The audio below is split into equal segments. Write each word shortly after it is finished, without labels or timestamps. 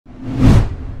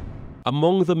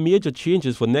Among the major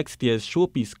changes for next year's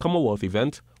showpiece Commonwealth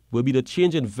event will be the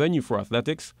change in venue for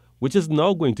athletics, which is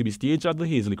now going to be staged at the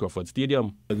Hazley Crawford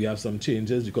Stadium. We have some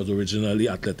changes because originally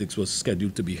athletics was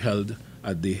scheduled to be held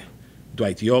at the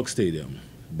Dwight York Stadium,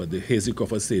 but the Hazley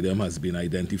Crawford Stadium has been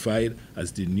identified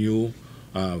as the new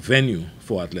venue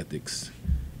for athletics.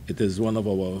 It is one of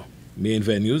our main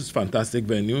venues, fantastic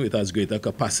venue. It has greater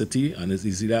capacity and is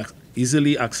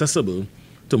easily accessible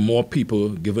to more people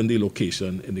given the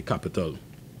location in the capital.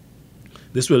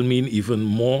 This will mean even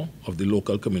more of the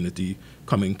local community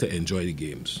coming to enjoy the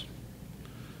games.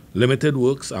 Limited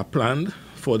works are planned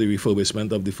for the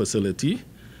refurbishment of the facility.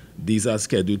 These are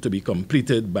scheduled to be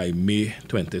completed by May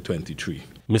 2023.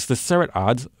 Mr. Serrett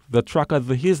adds the track at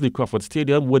the Hazley Crawford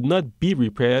Stadium would not be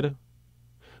repaired,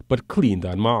 but cleaned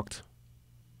and marked.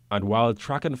 And while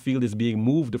track and field is being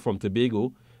moved from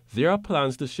Tobago, there are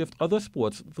plans to shift other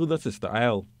sports to the sister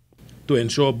isle. To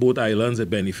ensure both islands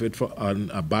benefit from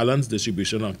a balanced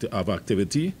distribution of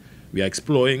activity, we are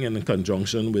exploring in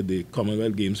conjunction with the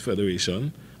Commonwealth Games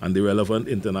Federation and the relevant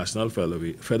international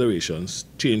federations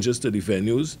changes to the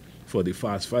venues for the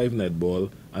Fast 5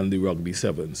 netball and the Rugby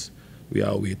Sevens. We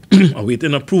are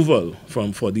awaiting approval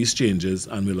for these changes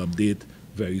and will update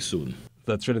very soon.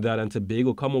 The Trinidad and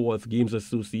Tobago Commonwealth Games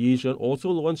Association also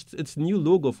launched its new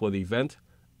logo for the event,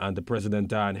 and the President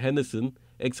Diane Henderson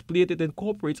explained it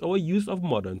incorporates our use of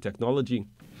modern technology.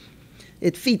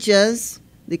 It features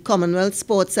the Commonwealth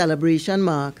Sports Celebration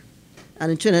mark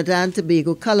and the Trinidad and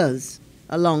Tobago colors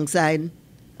alongside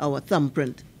our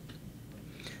thumbprint,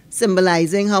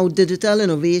 symbolizing how digital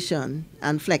innovation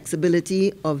and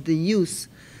flexibility of the use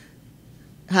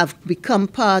have become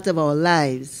part of our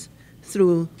lives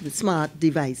through the smart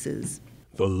devices.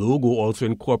 The logo also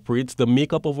incorporates the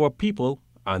makeup of our people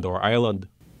and our island.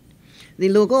 The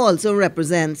logo also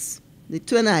represents the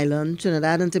twin island,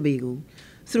 Trinidad and Tobago,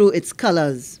 through its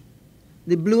colors: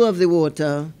 the blue of the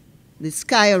water, the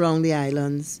sky around the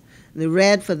islands, the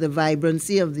red for the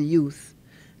vibrancy of the youth,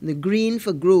 the green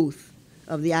for growth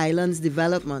of the island's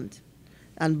development,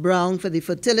 and brown for the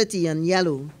fertility and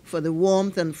yellow for the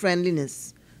warmth and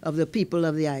friendliness of the people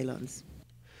of the islands.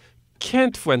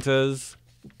 Kent Fuentes,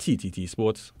 TTT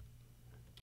Sports.